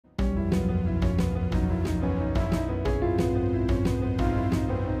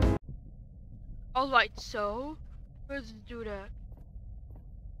Alright, so let's do that.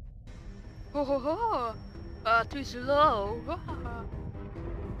 Ho ho ho! Too slow.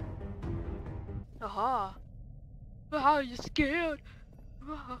 Aha! Aha! You scared?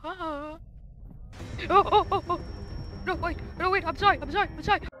 Oh, oh, oh, oh. No wait! I'm sorry!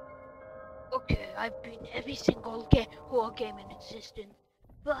 Okay, I've beaten every single horror game in existence.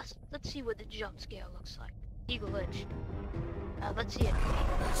 First, let's see what the jump scare looks like. Eagle Edge. Let's see it.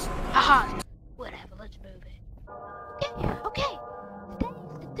 Haha! Whatever, let's move it. Okay.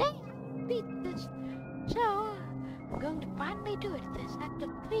 Today I beat this. So, I'm going to finally do it this after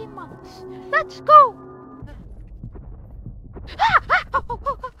 3 months. Let's go!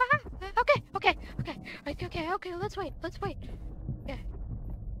 Okay, let's wait. Okay.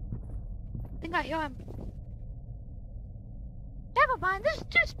 I think I hear him. Never mind, this is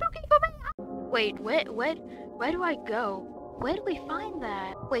too spooky for me. Wait, where do I go? Where do we find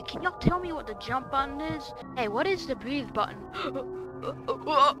that? Wait, can y'all tell me what the jump button is? Hey, what is the breathe button?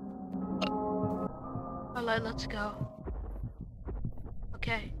 Alright, let's go.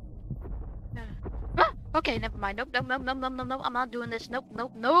 Okay. Okay, never mind. Nope, I'm not doing this. Nope.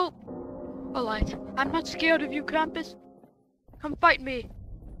 Alright, I'm not scared of you, Krampus. Come fight me.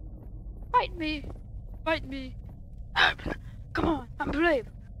 Fight me. Come on, I'm brave.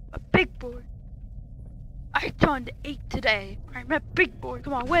 A big boy. I turned 8 today. I'm a big boy.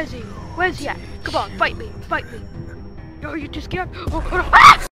 Come on, where's he at? Come on, fight me. Are you too scared?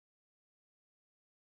 Ah!